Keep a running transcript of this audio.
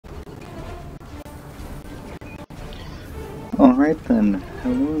Alright then,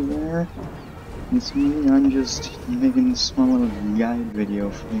 hello there, it's me. I'm just making a small little guide video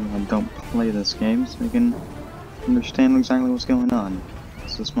for you who don't play this game, so you can understand exactly what's going on.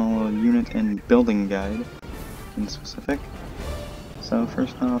 It's a small little unit and building guide, in specific. So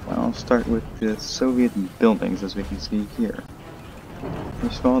first off, I'll start with the Soviet buildings, as we can see here.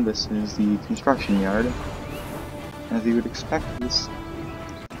 First of all, this is the construction yard. As you would expect, this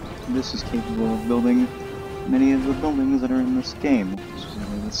is capable of building many of the buildings that are in this game,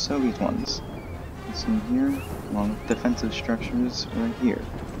 specifically the Soviet ones. You see here, along with defensive structures right here.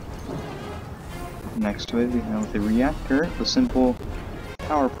 Next to it, we have the reactor, the simple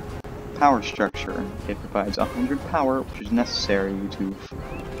power structure. It provides 100 power, which is necessary to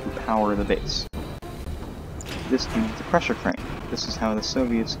power the base. This is the crusher crane. This is how the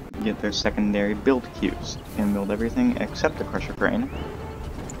Soviets get their secondary build queues. They can build everything except the crusher crane.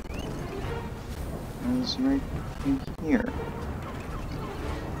 Is right in here.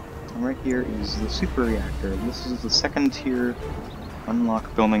 And right here is the super reactor. This is the second tier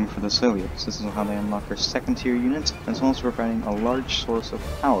unlock building for the Soviets. This is how they unlock their second tier units, as well as providing a large source of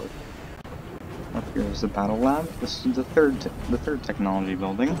power. Up here is the battle lab. This is the third technology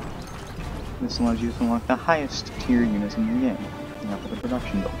building. This allows you to unlock the highest tier units in the game, not the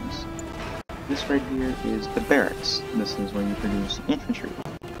production buildings. This right here is the barracks. This is where you produce infantry.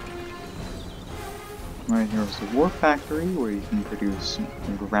 Right here is the war factory, where you can produce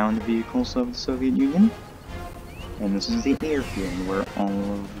ground vehicles of the Soviet Union. And this is the airfield, where all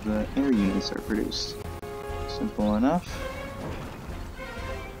of the air units are produced. Simple enough.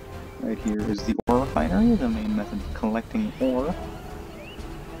 Right here is the ore refinery, the main method of collecting ore.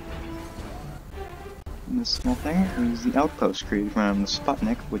 And this small thing is the outpost created from the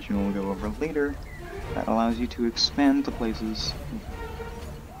Sputnik, which we will go over later. That allows you to expand to places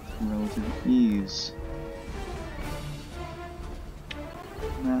with relative ease.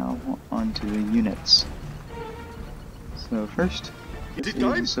 Now, on to the units. So first, this is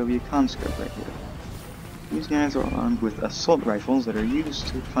the Soviet conscript right here. These guys are armed with assault rifles that are used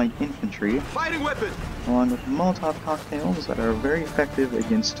to fight infantry, along with Molotov cocktails that are very effective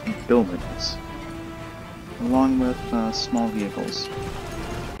against buildings, along with small vehicles.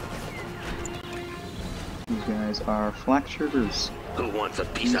 These guys are flak troopers. Who wants a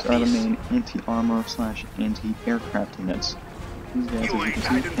piece These of are the main anti-armor / anti-aircraft units. These guys, as you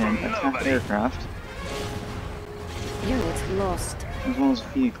can see, can attack aircraft, Unit lost. as well as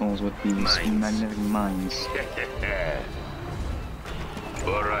vehicles with these magnetic mines.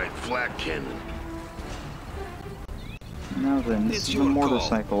 Alright, flak cannon. Now then, this is a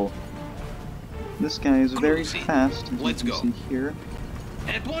motorcycle. This guy is very fast, as you can see here.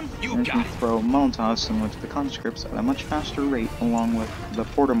 And one, And can throw Molotovs similar to the conscripts at a much faster rate, along with the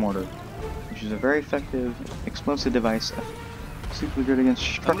porta mortar, which is a very effective explosive device, super good against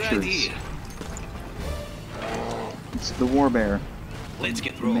structures. It's the War Bear,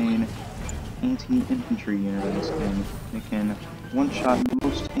 the main anti-infantry unit in this game. They can one-shot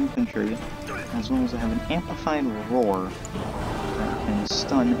most infantry, as well as they have an amplified roar that can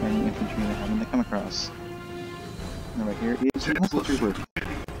stun any infantry they happen to come across. And right here is the Muscle Trooper.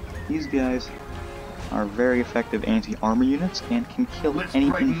 These guys are very effective anti-armor units and can kill any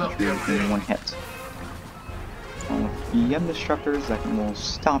infantry in one hit. Yem destructors that will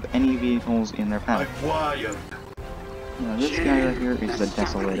stop any vehicles in their path. Now this guy right here is the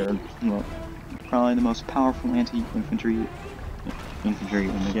Desolator. Well, probably the most powerful anti-infantry in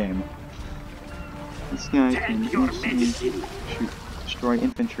the game. This guy can instantly destroy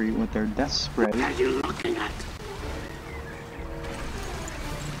infantry with their death spray.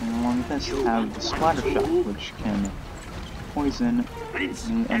 And along with this, have the Splatter Shot, which can poison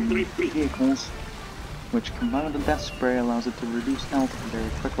any enemy vehicles, which combined with the death spray allows it to reduce health very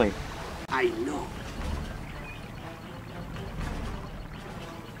quickly. I know.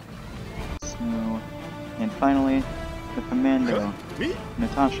 So, and finally, the Commando,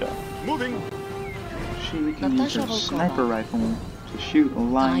 Natasha. She can use her sniper rifle to shoot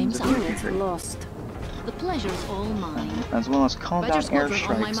lines of infantry, lost. The pleasure's all mine. as well as call down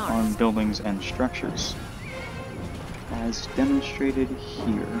airstrikes on buildings and structures, as demonstrated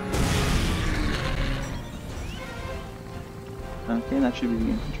here. Okay, that should be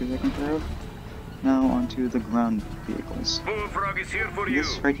the infantry taken care of. Now onto the ground vehicles. Bullfrog is here for you.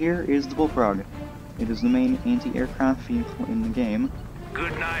 This right here is the Bullfrog. It is the main anti-aircraft vehicle in the game.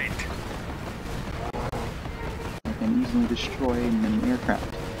 Good night. It can easily destroy many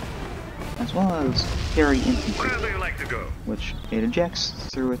aircraft, as well as carry infantry, Where do you like to go? which it ejects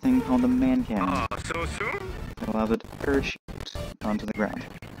through a thing called the man cannon. So soon? That allows it to parachute onto the ground.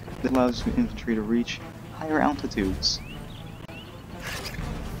 This allows the infantry to reach higher altitudes.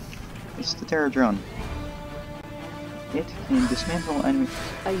 It's the terror drone. It can dismantle enemy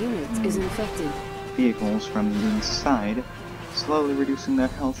A unit is infected. vehicles from the inside, slowly reducing their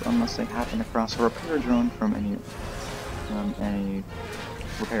health unless they happen across a repair drone from any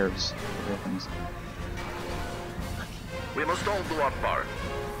repairs. Repair things. We must all do our part.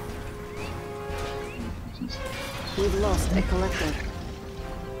 We've lost a collector.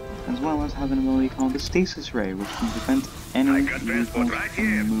 As well as have an ability called the Stasis Ray, which can prevent any I got transport vehicles right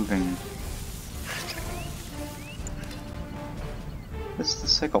here. from moving. This is the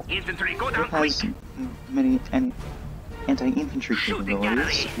Sickle. Infantry, go It down quick. has many anti-infantry Shooting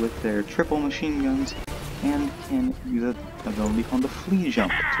capabilities gallery. with their triple machine guns, and can use an ability called the Flea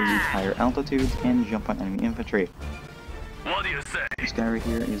Jump to reach higher altitudes and jump on enemy infantry. What do you say? This guy right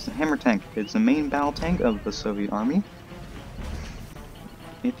here is the Hammer Tank. It's the main battle tank of the Soviet Army.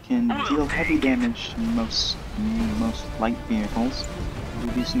 It can deal heavy damage to most light vehicles,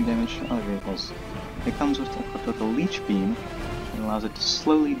 reducing damage to other vehicles. It comes equipped with a leech beam that allows it to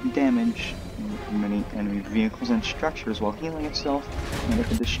slowly damage many enemy vehicles and structures while healing itself, and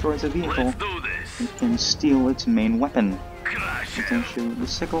if it destroys a vehicle, Let's do this. it can steal its main weapon. Crash him. Essentially, with the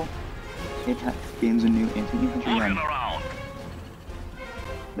Sickle, it gains a new anti-infantry Looking gun. around.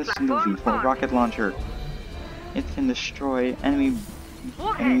 This is the V4 rocket launcher. It can destroy enemy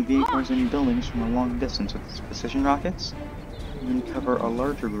vehicles and buildings from a long distance with its precision rockets, and then cover a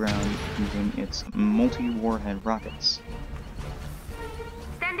larger ground using its multi-warhead rockets.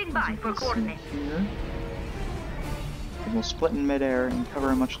 Standing by for coordinates. Here, it will split in midair and cover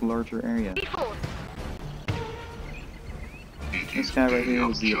a much larger area. Before. This guy right here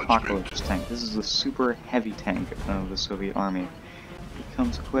is the Apocalypse tank. This is the super heavy tank of the Soviet Army. It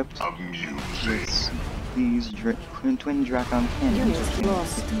comes equipped with these twin Drakon cannons, which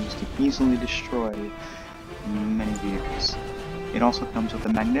can be used to easily destroy many vehicles. It also comes with a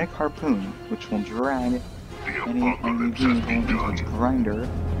magnetic harpoon, which will drag any enemy vehicle into its grinder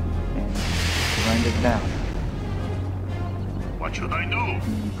and grind it down. What should I do?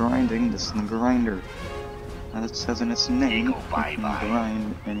 And grinding, this is the grinder. As it says in its name, it can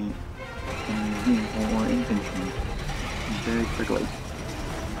grind any vehicle or infantry very quickly.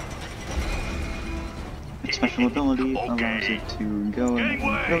 Its special ability allows it to go at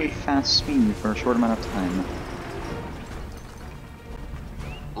a really fast speed for a short amount of time.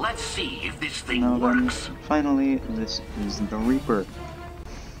 Let's see if this thing Now then, works. finally, this is the Reaper.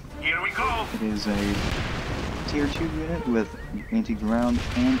 Here we go. It is a tier 2 unit with anti-ground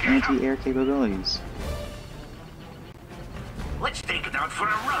and anti-air capabilities. Let's take it out for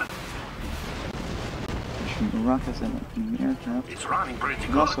a run. Shoot rockets at the aircraft. It's running pretty It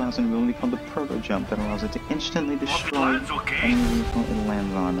good. also has an ability called the Proto Jump that allows it to instantly destroy lands okay. any vehicle it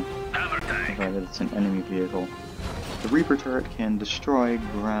lands on, Hammer tank. provided it's an enemy vehicle. The Reaper turret can destroy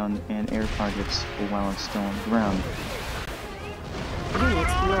ground and air targets while it's still on the ground. Unit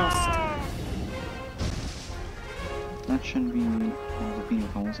lost. That shouldn't be all the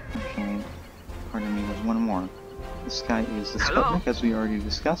vehicles. Actually, pardon me, there's one more. This guy is the Sputnik, as we already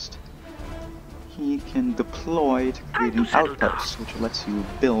discussed. He can deploy to create an outpost, which lets you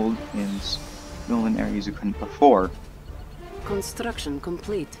build in areas you couldn't before. Construction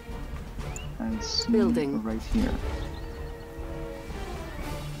complete. As seen Building. right here.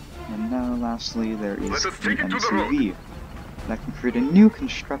 And now, lastly, there is Let us the take it to the MCV that can create a new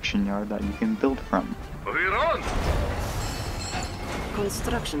construction yard that you can build from. We're on.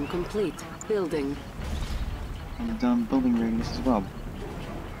 Construction complete. Building. And building radius as well.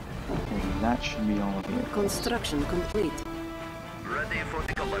 Okay, that should be all of it. Construction complete. Ready for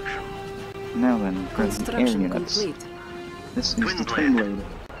the collection. Now then, for the air Construction units. complete. This is Twin the Twin blade. Blade.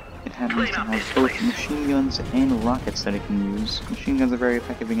 It happens to have both machine guns and rockets that it can use. Machine guns are very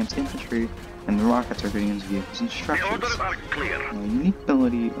effective against infantry, and the rockets are good against vehicles and The structures. orders are clear. The unique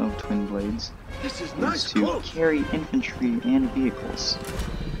ability of Twin Blades is to carry infantry and vehicles.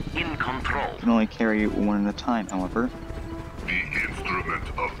 In control. You can only carry one at a time, however. The instrument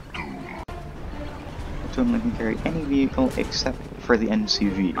of doom. The Twin Blade can carry any vehicle except for the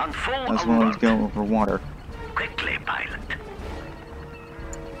MCV, On full as well as alert. go over water. Quickly, pilot.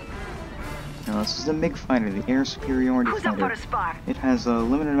 Now this is the MiG fighter, the Air Superiority Who's up for Fighter. a spar? It has a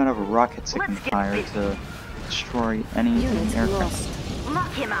limited amount of rockets it can Let's get fire busy. to destroy any Unit aircraft. lost.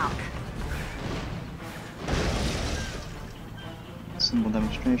 Knock him out. Simple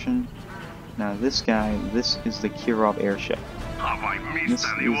demonstration. Now this guy, this is the Kirov airship. Have I This missed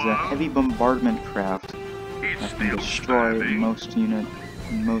is anyone? a heavy bombardment craft It's that can still destroy standing.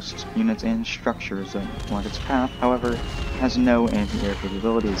 most units and structures that block its path. However, it has no anti-air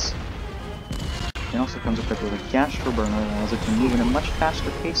capabilities. It also comes equipped with a gas burner that allows it to move in a much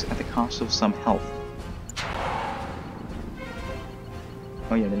faster pace at the cost of some health.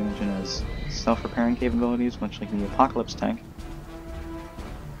 Oh yeah, they mention it has self-repairing capabilities, much like the Apocalypse tank.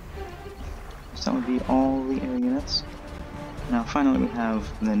 So that would be all the air units. Now finally we have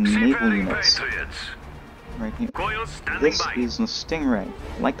the naval units. Right here. This is the Stingray.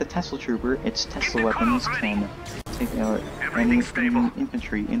 Like the Tesla Trooper, its Tesla weapons can take out any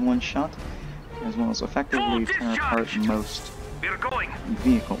infantry in one shot, as well as effectively tear apart most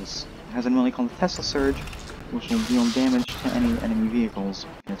vehicles. It has an ability called the Tesla Surge, which will deal damage to any enemy vehicles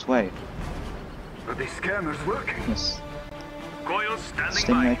in its way. Are these scanners working? Yes.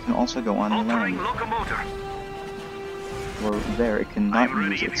 Stingray can also go on land, or there it cannot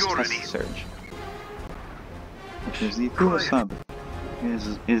use its Tesla Surge, which is the Akula sub.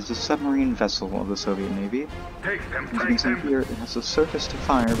 It is a submarine vessel of the Soviet Navy. As you can see here, it has a surface to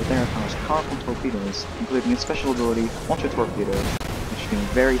fire, but there it powers powerful torpedoes, including its special ability, Ultra Torpedo, which deals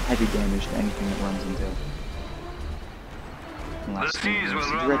very heavy damage to anything it runs into. And lastly, is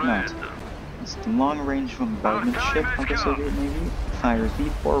the Dreadnought. It's the long-range bombardment ship of the Soviet Navy. It fires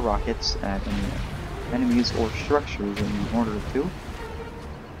V4 rockets at enemies or structures in order to,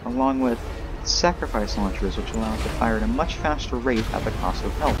 along with sacrifice launchers, which allow it to fire at a much faster rate at the cost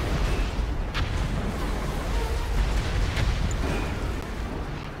of health.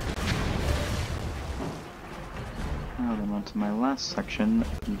 Now then, on to my last section,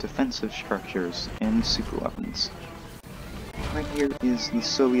 defensive structures and superweapons. Right here is the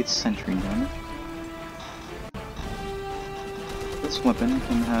Soviet sentry gun. This weapon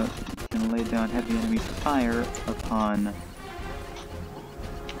can lay down heavy enemy fire upon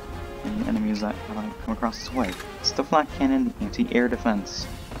any enemies that come across its way. It's the flak cannon anti-air defense.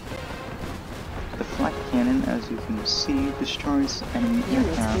 The flak cannon, as you can see, destroys enemy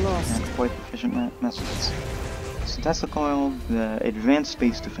aircraft at quite efficient methods. It's the Tesla coil, the advanced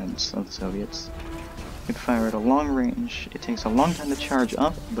space defense of the Soviets. You can fire at a long range. It takes a long time to charge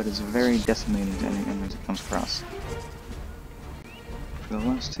up, but is very decimating to any enemies it comes across. For the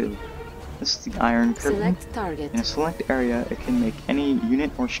last two, this is the Iron Curtain. Select target. In a select area, it can make any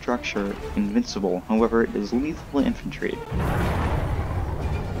unit or structure invincible. However, it is lethal to infantry.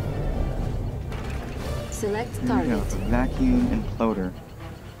 Select Here we go, target. the Vacuum Imploder.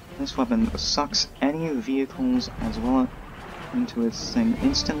 This weapon sucks any vehicles as well into its thing,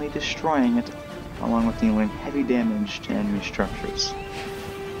 instantly destroying it, along with dealing heavy damage to enemy structures.